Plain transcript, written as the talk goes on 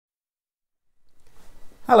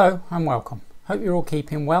Hello and welcome. Hope you're all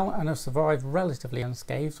keeping well and have survived relatively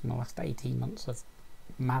unscathed from the last 18 months of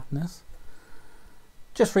madness.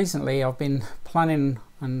 Just recently I've been planning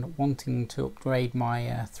and wanting to upgrade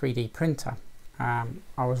my 3D printer. I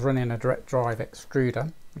was running a direct drive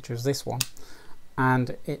extruder, which was this one,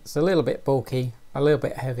 and it's a little bit bulky, a little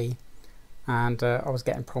bit heavy, and I was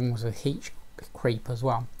getting problems with heat creep as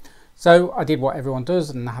well. So I did what everyone does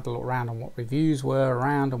and I had a look around on what reviews were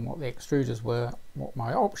around and what the extruders were, what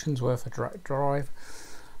my options were for direct drive.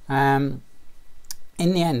 In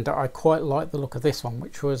the end, I quite liked the look of this one,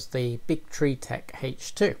 which was the biqu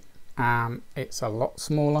H2. It's a lot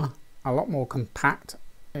smaller, a lot more compact.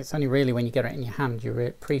 It's only really when you get it in your hand you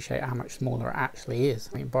appreciate how much smaller it actually is.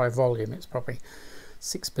 I mean, by volume it's probably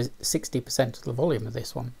 60% of the volume of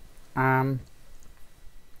this one.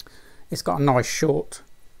 It's got a nice short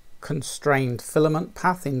constrained filament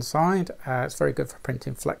path inside. It's very good for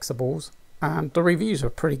printing flexibles, and the reviews are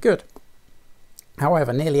pretty good.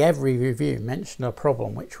 However, nearly every review mentioned a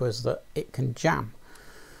problem, which was that it can jam.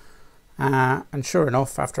 And sure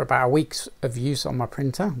enough, after about a week's of use on my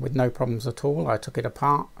printer with no problems at all, I took it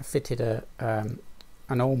apart, I fitted an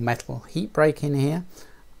all metal heat break in here,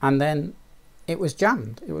 and then it was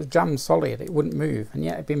jammed. It was jammed solid, it wouldn't move, and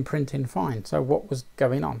yet it had been printing fine. So what was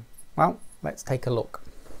going on? Well, let's take a look.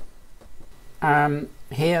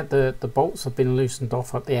 Here the bolts have been loosened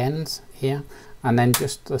off at the ends here, and then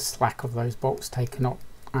just the slack of those bolts taken up,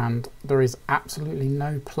 and there is absolutely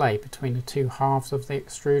no play between the two halves of the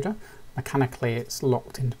extruder. Mechanically it's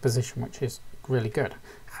locked into position, which is really good.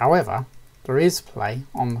 However, there is play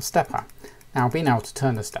on the stepper. Now, being able to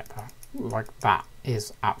turn the stepper like that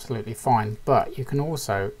is absolutely fine, but you can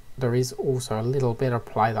also, there is also a little bit of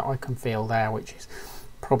play that I can feel there, which is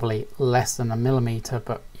probably less than a millimeter,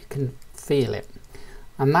 but you can feel it,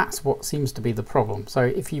 and that's what seems to be the problem. So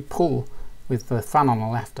if you pull with the fan on the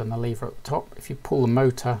left and the lever at the top, if you pull the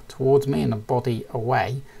motor towards me and the body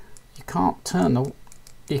away, you cannot turn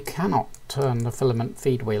the filament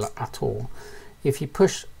feed wheel at all. If you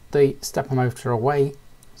push the stepper motor away,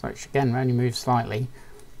 so which again only moves slightly,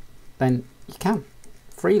 then you can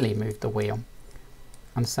freely move the wheel,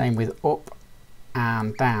 and same with up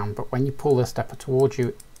and down. But when you pull the stepper towards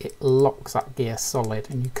you, it locks that gear solid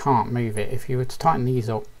and you can't move it. If you were to tighten these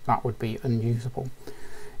up, that would be unusable.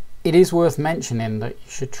 It is worth mentioning that you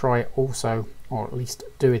should try also, or at least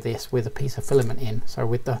do this with a piece of filament in. So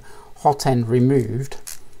with the hot end removed,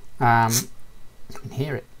 you can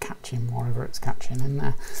hear it catching wherever it's catching in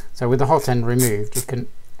there. So with the hot end removed, you can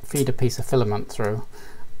feed a piece of filament through,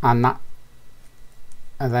 and that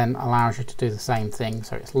then allows you to do the same thing.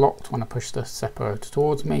 So it's locked when I push the stepper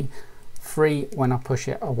towards me, free when I push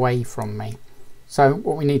it away from me. So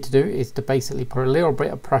what we need to do is to basically put a little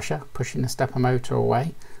bit of pressure pushing the stepper motor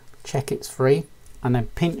away, check it's free, and then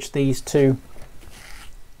pinch these two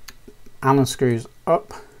Allen screws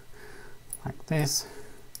up like this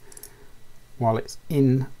while it's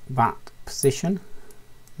in that position.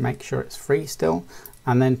 Make sure it's free still,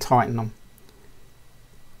 and then tighten them.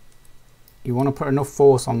 You want to put enough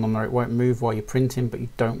force on them or it won't move while you're printing, but you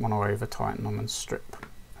don't want to over tighten them and strip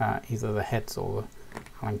either the heads or the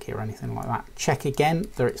Allen key or anything like that. Check again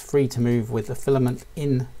that it's free to move with the filament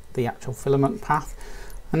in the actual filament path,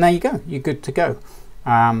 and there you go, you're good to go.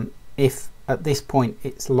 If at this point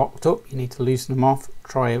it's locked up, you need to loosen them off,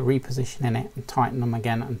 try repositioning it and tighten them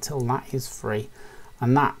again until that is free,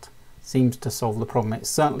 and that seems to solve the problem. It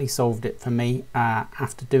certainly solved it for me.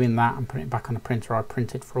 After doing that and putting it back on the printer, I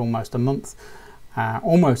printed for almost a month,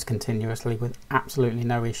 almost continuously with absolutely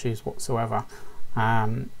no issues whatsoever.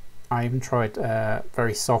 I even tried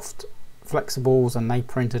very soft flexibles and they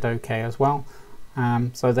printed okay as well.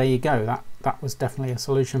 So there you go, that was definitely a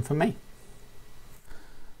solution for me.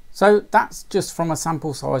 So that's just from a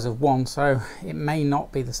sample size of one, so it may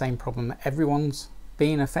not be the same problem that everyone's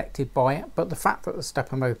being affected by it, but the fact that the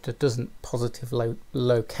stepper motor doesn't positively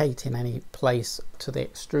locate in any place to the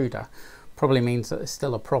extruder probably means that there's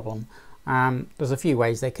still a problem. There's a few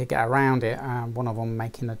ways they could get around it, one of them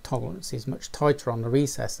making the tolerances much tighter on the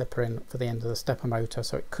recess they put in for the end of the stepper motor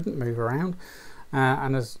so it couldn't move around,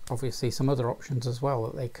 and there's obviously some other options as well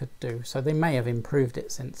that they could do, so they may have improved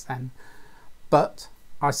it since then. But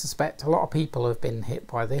I suspect a lot of people have been hit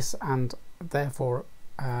by this, and therefore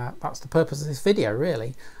that's the purpose of this video,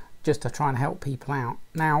 really, just to try and help people out.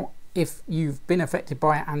 Now, if you've been affected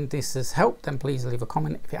by it and this has helped, then please leave a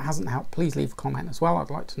comment. If it hasn't helped, please leave a comment as well.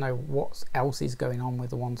 I'd like to know what else is going on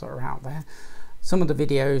with the ones that are out there. Some of the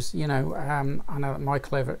videos, you know, I know that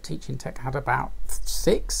Michael over at Teaching Tech had about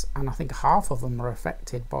 6, and I think half of them were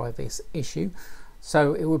affected by this issue.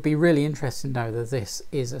 So it would be really interesting to know that this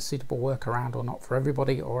is a suitable workaround or not for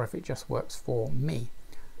everybody, or if it just works for me.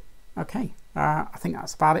 Okay, I think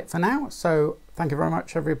that's about it for now. So thank you very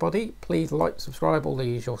much, everybody. Please like, subscribe, all the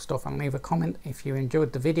usual stuff, and leave a comment if you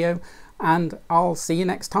enjoyed the video, and I'll see you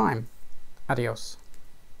next time. Adios.